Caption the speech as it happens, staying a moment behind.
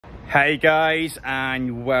Hey guys,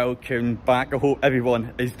 and welcome back. I hope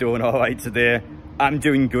everyone is doing alright today. I'm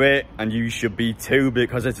doing great, and you should be too,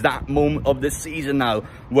 because it's that moment of the season now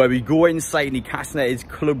where we go inside Newcastle United's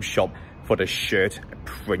club shop for the shirt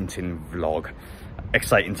printing vlog.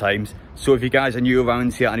 Exciting times. So if you guys are new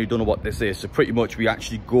around here and you don't know what this is, so pretty much we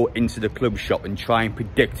actually go into the club shop and try and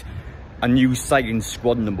predict a new signing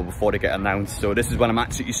squad number before they get announced. So this is when I'm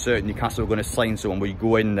absolutely certain Newcastle are going to sign someone. We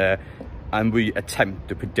go in there and we attempt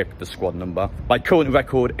to predict the squad number. My current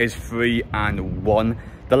record is 3-1.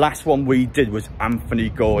 The last one we did was Anthony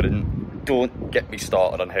Gordon. Don't get me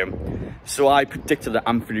started on him. So I predicted that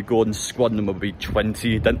Anthony Gordon's squad number would be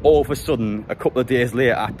 20. Then all of a sudden, a couple of days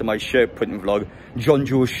later after my shirt printing vlog, John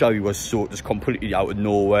Joe Sherry was sold just completely out of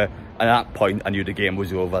nowhere. And at that point, I knew the game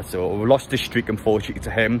was over. So we lost the streak, unfortunately,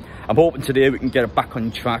 to him. I'm hoping today we can get it back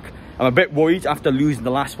on track. I'm a bit worried after losing the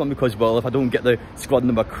last one because, well, if I don't get the squad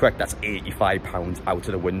number correct, that's £85 out of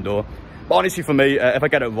the window. But honestly, for me, if I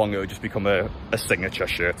get it wrong, it'll just become a signature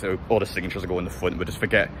shirt. So all the signatures will go in the front. We'll just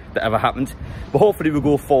forget that ever happened. But hopefully we'll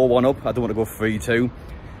go 4-1 up. I don't want to go 3-2.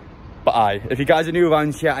 But if you guys are new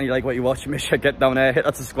around here and you like what you're watching, make sure you get down there, hit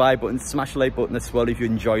that subscribe button, smash the like button as well if you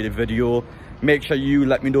enjoyed the video. Make sure you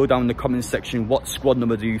let me know down in the comment section what squad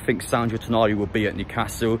number do you think Sandro Tonali will be at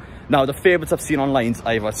Newcastle. Now, the favourites I've seen online is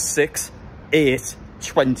either 6, 8,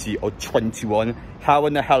 20 or 21. How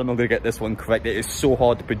in the hell am I going to get this one correct? It is so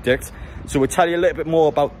hard to predict. So we'll tell you a little bit more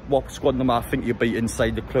about what squad number I think you'll be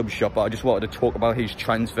inside the club shop. But I just wanted to talk about his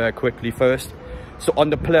transfer quickly first. So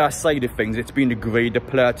on the player side of things, it's been agreed. The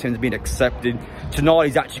player team's been accepted.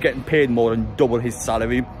 Tonali's actually getting paid more than double his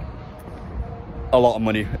salary. A lot of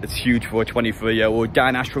money. It's huge for a 23-year-old.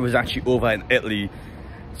 Dan Ashford was actually over in Italy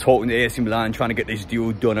talking to AC Milan, trying to get this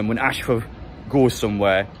deal done. And when Ashford goes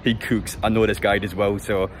somewhere, he cooks. I know this guy as well,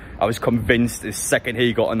 so I was convinced the second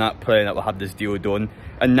he got on that plane that we'll have this deal done.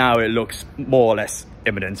 And now it looks more or less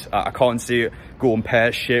imminent. I can't see it going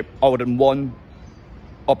pear-shaped other than one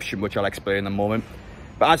option, which I'll explain in a moment.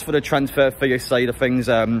 But as for the transfer figure side of things,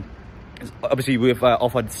 obviously we've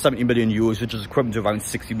offered 70 million euros, which is equivalent to around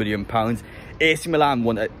 60 million pounds. AC Milan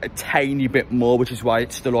want a tiny bit more, which is why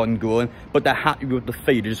it's still ongoing, but they're happy with the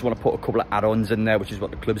fee. They just want to put a couple of add-ons in there, which is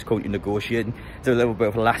what the club's currently negotiating. It's a little bit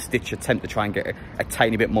of a last-ditch attempt to try and get a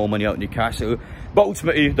tiny bit more money out of Newcastle, but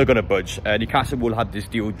ultimately they're going to budge. Newcastle will have this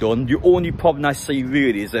deal done. The only problem I see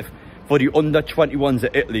really is if for the under-21s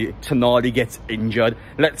at Italy, Tonali gets injured.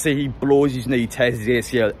 Let's say he blows his knee, tears his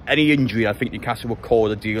ACL, any injury, I think Newcastle will call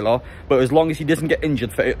the deal off. But as long as he doesn't get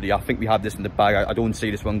injured for Italy, I think we have this in the bag. I don't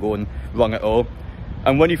see this one going wrong at all.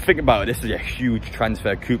 And when you think about it, this is a huge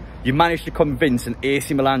transfer coup. You managed to convince an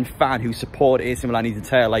AC Milan fan who supported AC Milan his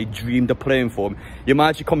entire life, dreamed of playing for him. You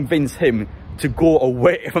managed to convince him to go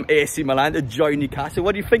away from AC Milan to join Newcastle.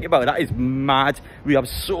 What do you think about it? That is mad. We have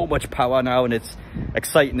so much power now and it's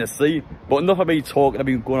exciting to see. But enough of me talking. I've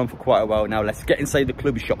been going on for quite a while now. Let's get inside the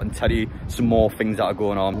club shop and tell you some more things that are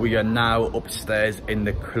going on. We are now upstairs in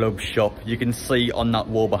the club shop. You can see on that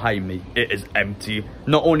wall behind me, it is empty.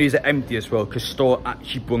 Not only is it empty as well, because store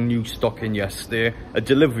actually brought new stock in yesterday. A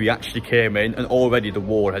delivery actually came in and already the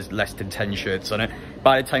wall has less than 10 shirts on it.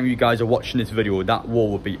 By the time you guys are watching this video, that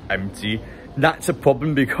wall will be empty. That's a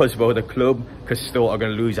problem because, well, the club, Castore, are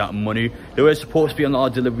going to lose out money. They were supposed to be on our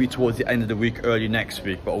delivery towards the end of the week, early next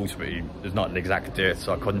week, but ultimately there's not an exact date,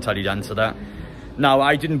 so I couldn't tell you the answer to that. Now,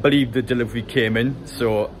 I didn't believe the delivery came in,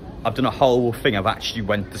 so I've done a whole thing. I've actually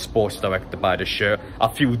went to Sports Direct to buy the shirt. I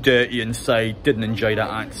feel dirty inside, didn't enjoy that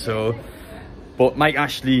act, so... But Mike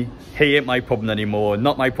Ashley, he ain't my problem anymore.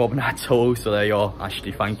 Not my problem at all, so there you are.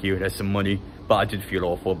 Ashley, thank you, there's some money. But I did feel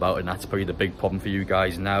awful about it, and that's probably the big problem for you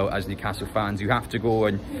guys now as Newcastle fans. You have to go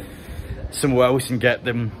and somewhere else and get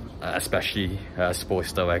them, especially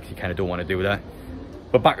Sports Direct. You kind of don't want to do that.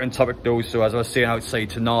 But back on topic though, so as I was saying outside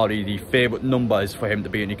Tonali, the favourite numbers for him to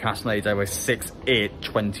be in Newcastle United are 6, 8,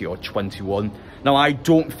 20 or 21. Now I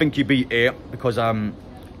don't think he'd be 8 because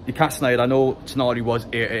Newcastle United, I know Tonali was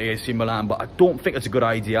 8 at AC Milan, but I don't think it's a good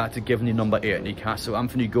idea to give him the number 8 at Newcastle.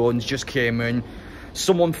 Anthony Gordon's just came in.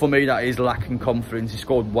 Someone for me that is lacking confidence. He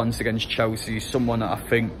scored once against Chelsea. Someone that I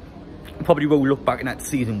think probably will look back in that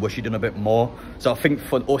season, wish he'd done a bit more. So I think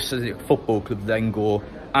for us as a football club, then go,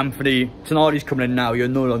 Anthony, Tonali's coming in now, you're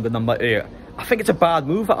no longer number 8. I think it's a bad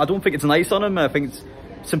move. I don't think it's nice on him. I think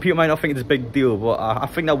some people might not think it's a big deal, but I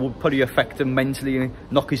think that would probably affect him mentally and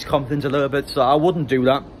knock his confidence a little bit. So I wouldn't do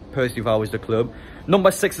that, personally, if I was the club.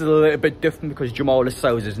 Number 6 is a little bit different because Jamal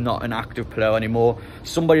Lascelles is not an active player anymore.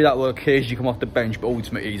 Somebody that will occasionally come off the bench, but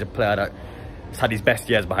ultimately he's a player that He's had his best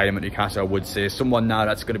years behind him at Newcastle, I would say. Someone now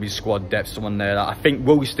that's going to be squad depth, someone there that I think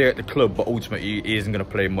will stay at the club, but ultimately he isn't going to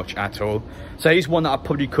play much at all. So he's one that I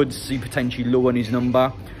probably could see potentially lowering his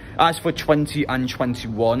number. As for 20 and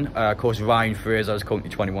 21, of course, Ryan Fraser is currently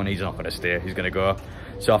 21. He's not going to stay. He's going to go.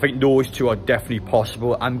 So I think those two are definitely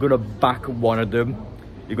possible. I'm going to back one of them.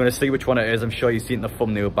 You're going to see which one it is. I'm sure you've seen the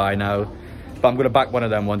thumbnail by now. But I'm going to back one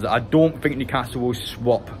of them ones. I don't think Newcastle will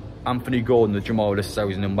swap Anthony Gordon, the Jamal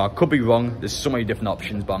Lascelles number. I could be wrong. There's so many different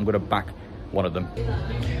options, but I'm going to back one of them.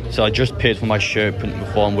 So I just paid for my shirt printing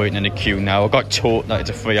before. I'm waiting in the queue now. I got told that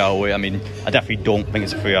it's a 3-hour wait. I mean, I definitely don't think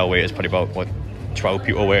it's a 3-hour wait. It's probably about, what, 12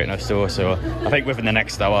 people waiting or so. So I think within the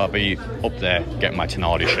next hour I'll be up there getting my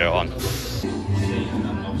Tonali shirt on.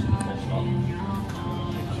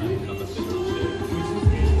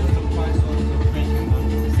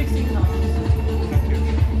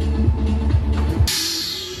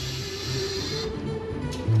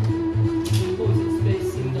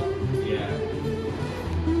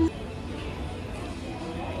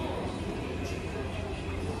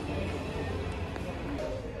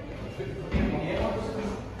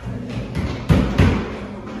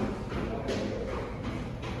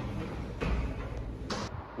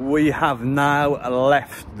 We have now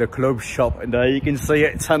left the club shop, and there you can see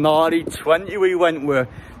it, Tonali 20 we went with.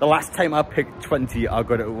 The last time I picked 20 I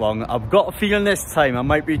got it wrong. I've got a feeling this time I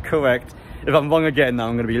might be correct. If I'm wrong again now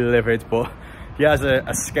I'm going to be livid, but here's a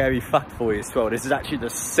scary fact for you as well. This is actually the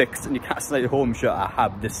 6th Newcastle United home shirt I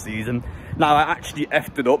have this season. Now I actually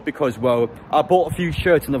effed it up because, well, I bought a few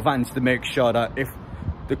shirts in advance to make sure that if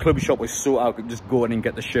the club shop was so I could just go in and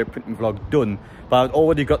get the shirt printing vlog done. But I'd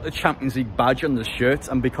already got the Champions League badge on the shirts,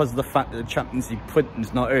 and because of the fact that the Champions League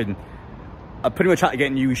printing's not in, I pretty much had to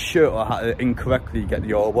get a new shirt, or I had to incorrectly get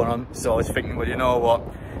the old one on. So I was thinking, well, you know what,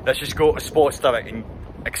 let's just go to Sports Direct and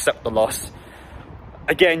accept the loss.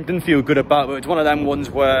 Again, didn't feel good about it. It's one of them ones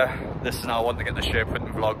where, listen, I want to get the shirt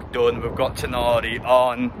printing vlog done. We've got Tonali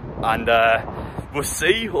on, and we'll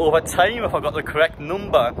see over time if I got the correct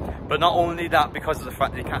number. But not only that, because of the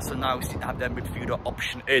fact that Newcastle now seem to have their midfielder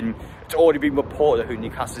option in, it's already been reported who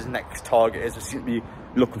Newcastle's next target is. They seem to be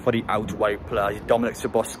looking for the out-wide players. Dominic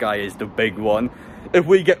Szoboszlai is the big one. If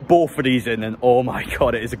we get both of these in, then oh my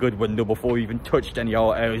god, it is a good window before we even touched any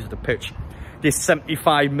other areas of the pitch. This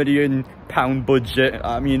 £75 million budget,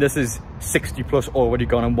 I mean, this is 60 plus already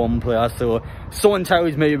gone on one player, so someone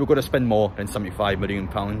tells me we're going to spend more than £75 million.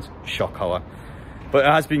 Shock horror. But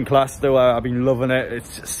it has been class though. I've been loving it.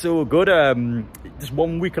 It's so good. Just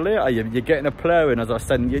 1 week later, you're getting a player in, as I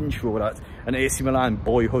said in the intro, that's an AC Milan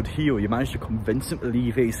boyhood hero. You managed to convince him to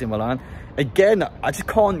leave AC Milan. Again, I just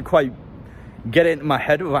can't quite get it into my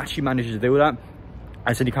head we've actually managed to do that.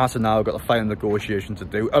 I said Newcastle now have got the final negotiation to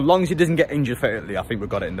do. As long as he doesn't get injured for Italy, I think we've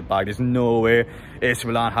got it in the bag. There's no way AC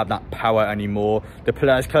Milan have that power anymore. The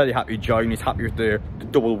player's clearly happy to join. He's happy with the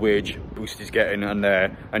double wage boost he's getting, and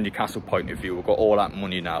Newcastle point of view, we've got all that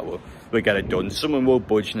money now. We'll get it done. Someone will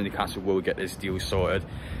budge, and Newcastle will get this deal sorted.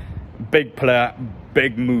 Big player,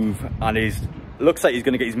 big move, and looks like he's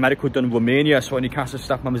going to get his medical done in Romania, so Newcastle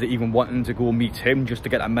staff members are even wanting to go meet him just to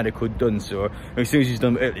get that medical done. So as soon as he's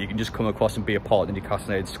done with Italy, he can just come across and be a part of the Newcastle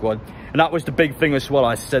United squad. And that was the big thing as well.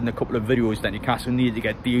 I said in a couple of videos that Newcastle needed to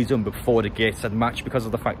get deals done before the Gateshead match, because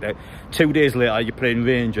of the fact that 2 days later you're playing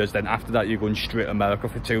Rangers, then after that you're going straight to America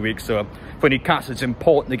for 2 weeks. So for Newcastle it's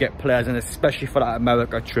important to get players in, especially for that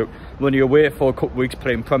America trip. When you're away for a couple of weeks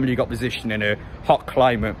playing Premier League opposition in a hot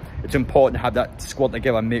climate, it's important to have that squad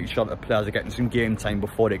together and make sure that the players are getting some game time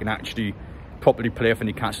before they can actually properly play for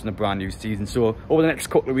Newcastle in a brand new season. So over the next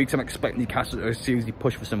couple of weeks I'm expecting Newcastle to seriously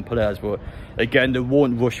push for some players, but again, they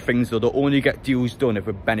won't rush things though. They'll only get deals done if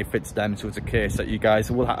it benefits them. So it's a case that you guys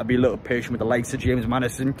will have to be a little patient with the likes of James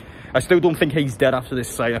Maddison. I still don't think he's dead after this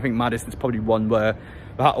site. I think Maddison's probably one where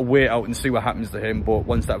we'll have to wait out and see what happens to him, but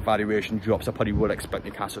once that valuation drops I probably will expect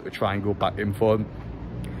Newcastle to try and go back in for him.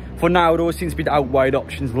 For now, those seems to be the out wide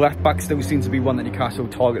options. Left back still seems to be one that Newcastle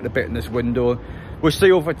target a bit in this window. We'll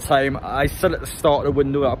see over time. I said at the start of the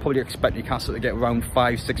window that I probably expect Newcastle to get around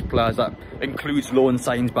 5-6 players. That includes loan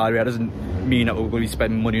signs, by the way. It doesn't mean that we're going to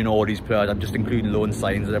spend money on all these players. I'm just including loan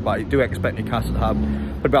signs there. But I do expect Newcastle to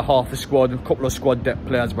have about half the squad, a couple of squad depth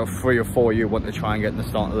players, about 3 or 4 you want to try and get in the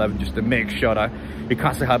starting 11, just to make sure that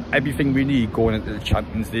Newcastle have everything we need going into the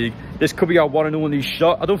Champions League. This could be our one and only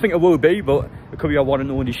shot. I don't think it will be, but it could be our one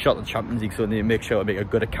and only shot at the Champions League, so we need to make sure to make a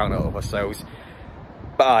good account out of ourselves.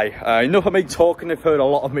 But enough of me talking. I've heard a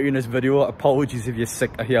lot of me in this video. Apologies if you're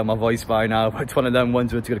sick to hear my voice by now, but it's one of them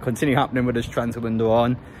ones where it's going to continue happening with this transfer window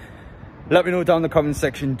on. Let me know down in the comment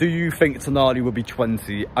section, do you think Tonali will be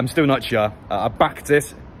 20? I'm still not sure. I backed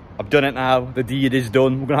it I've done it now. The deed is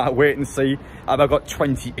done. We're going to have to wait and see. Have I got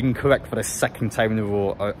 20 incorrect for the second time in a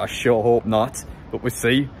row? I sure hope not, but we'll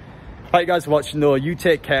see. Thank you guys for watching though. You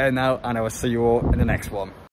take care now, and I will see you all in the next one.